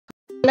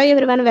Hello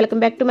everyone, welcome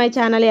back to my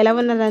channel. ఎలా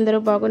ఉన్నారు అందరూ?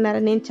 బాగున్నారా?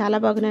 నేను చాలా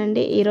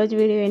బాగున్నానండి. ఈరోజు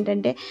వీడియో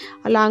ఏంటంటే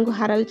లాంగ్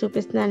హారాలు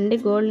చూపిస్తున్నానండి.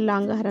 గోల్డ్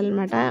లాంగ్ హారాలు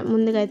అనమాట.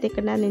 ముందుగా అయితే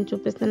ఇక్కడ నేను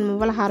చూపిస్తున్నాను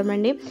మువ్వల హారం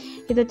అండి.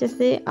 ఇది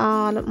వచ్చేసి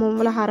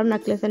మువ్వల హారం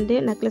నెక్లెస్ అండి.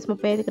 నెక్లెస్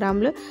 35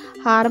 గ్రాములు,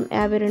 హారం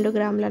 52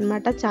 గ్రాములు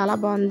అనమాట. చాలా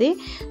బాగుంది.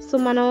 సో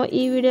మనం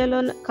ఈ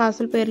వీడియోలో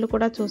కాసుల పేర్లు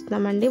కూడా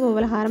చూస్తున్నామండి.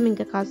 మువ్వల హారం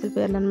ఇంకా కాసుల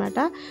పేర్లు అనమాట.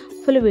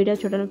 ఫుల్ వీడియో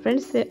చూడండి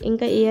ఫ్రెండ్స్.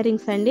 ఇంకా ఇయర్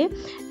రింగ్స్ అండి.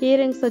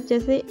 ఇయర్ రింగ్స్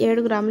వచ్చేసి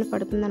 7 గ్రాములు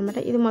పడుతుంది అనమాట.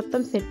 ఇది మొత్తం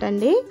సెట్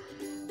అండి.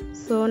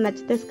 సో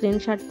నచ్చితే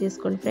స్క్రీన్ షాట్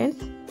తీసుకోండి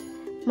ఫ్రెండ్స్.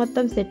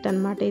 మొత్తం సెట్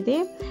అనమాట ఇది.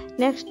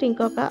 నెక్స్ట్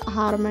ఇంకొక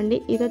హారం అండి.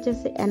 ఇది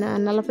వచ్చేసి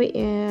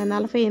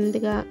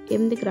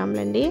 48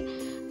 గ్రాములు అండి.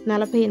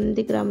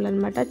 48 గ్రాములు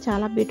అనమాట.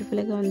 చాలా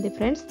బ్యూటిఫుల్గా ఉంది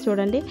ఫ్రెండ్స్.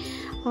 చూడండి,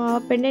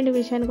 పెండెంట్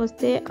విషయానికి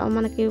వస్తే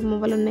మనకి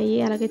మువ్వలు ఉన్నాయి.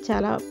 అలాగే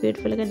చాలా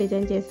బ్యూటిఫుల్గా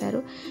డిజైన్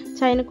చేశారు.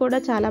 చైన్ కూడా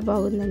చాలా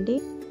బాగుందండి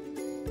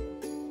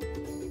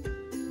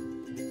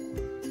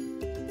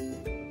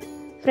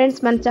ఫ్రెండ్స్.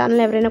 మన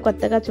ఛానల్ ఎవరైనా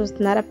కొత్తగా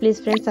చూస్తున్నారా? ప్లీజ్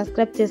ఫ్రెండ్స్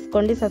సబ్స్క్రైబ్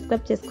చేసుకోండి.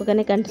 సబ్స్క్రైబ్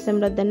చేసుకోగానే గంట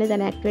సింబల్ వద్దండి,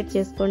 దాన్ని యాక్టివేట్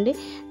చేసుకోండి.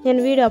 నేను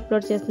వీడియో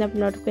అప్లోడ్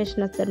చేసినప్పుడు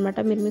నోటిఫికేషన్ వస్తుంది అనమాట.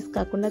 మీరు మిస్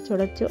కాకుండా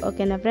చూడొచ్చు.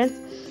 ఓకేనా ఫ్రెండ్స్?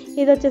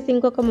 ఇది వచ్చేసి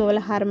ఇంకొక మువ్వల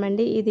హారం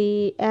అండి. ఇది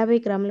 50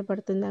 గ్రాములు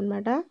పడుతుంది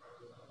అనమాట.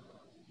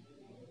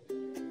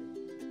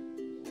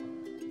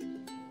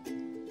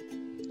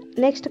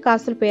 నెక్స్ట్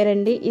కాసుల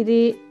పేరండి. ఇది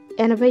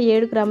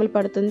 87 గ్రాములు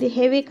పడుతుంది.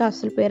 హెవీ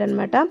కాసుల పేరు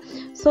అనమాట.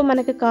 సో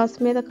మనకి కాసు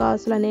మీద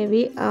కాసులు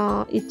అనేవి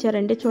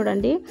ఇచ్చారండి.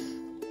 చూడండి,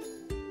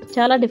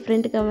 చాలా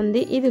డిఫరెంట్గా ఉంది.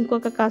 ఇది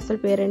ఇంకొక కాసుల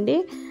పేరండి.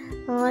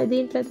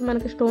 దీంట్లో అయితే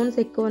మనకి స్టోన్స్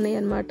ఎక్కువ ఉన్నాయి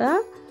అన్నమాట.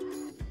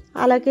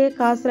 అలాగే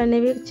కాసులు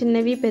అనేవి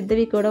చిన్నవి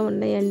పెద్దవి కూడా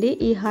ఉన్నాయండి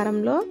ఈ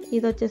హారంలో.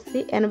 ఇది వచ్చేసి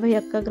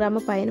 81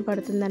 గ్రాము పైన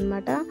పడుతుంది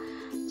అనమాట.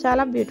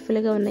 చాలా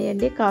బ్యూటిఫుల్గా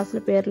ఉన్నాయండి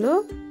కాసుల పేర్లు.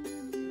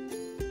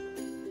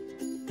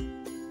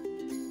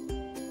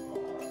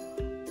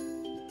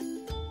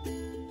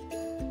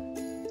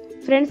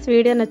 ఫ్రెండ్స్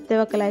వీడియో నచ్చితే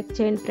ఒక లైక్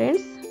చేయండి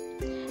ఫ్రెండ్స్.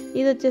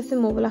 ఇది వచ్చేసి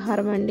మువ్వల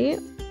హారం అండి.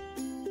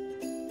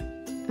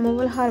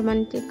 మువ్వల హారం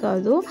అంటే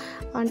కాదు,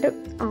 అంటే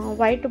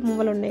వైట్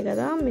మువ్వలు ఉన్నాయి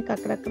కదా, మీకు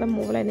అక్కడక్కడ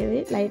మువ్వలు అనేవి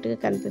లైట్గా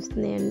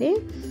కనిపిస్తున్నాయండి.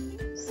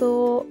 సో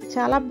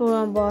చాలా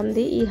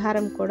బాగుంది ఈ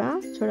హారం కూడా.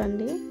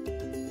 చూడండి,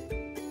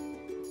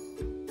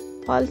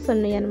 పర్ల్స్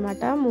ఉన్నాయి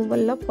అన్నమాట.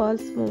 మువ్వల్లో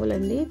పర్ల్స్ మువ్వలు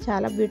అండి.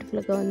 చాలా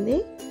బ్యూటిఫుల్గా ఉంది.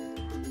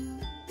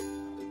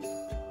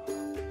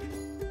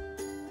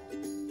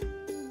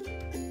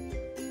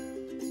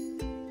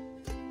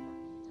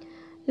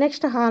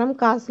 నెక్స్ట్ హారం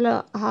కాసుల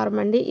హారం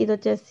అండి. ఇది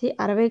వచ్చేసి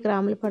 60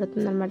 గ్రాములు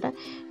పడుతుంది అనమాట.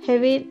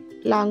 హెవీ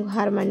లాంగ్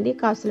హారం అండి.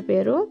 కాసుల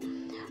పేరు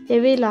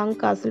హెవీ లాంగ్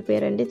కాసుల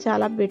పేరు అండి.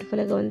 చాలా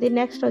బ్యూటిఫుల్గా ఉంది.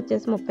 నెక్స్ట్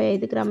వచ్చేసి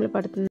 35 గ్రాములు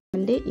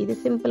పడుతుందండి. ఇది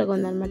సింపుల్గా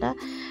ఉందన్నమాట.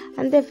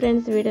 అంతే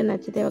ఫ్రెండ్స్. వీడియో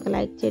నచ్చితే ఒక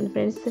లైక్ చేయండి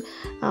ఫ్రెండ్స్.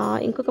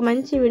 ఇంకొక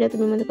మంచి వీడియోతో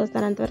మీ ముందుకు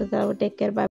వస్తాను. అంతవరకు టేక్ కేర్, బాయ్.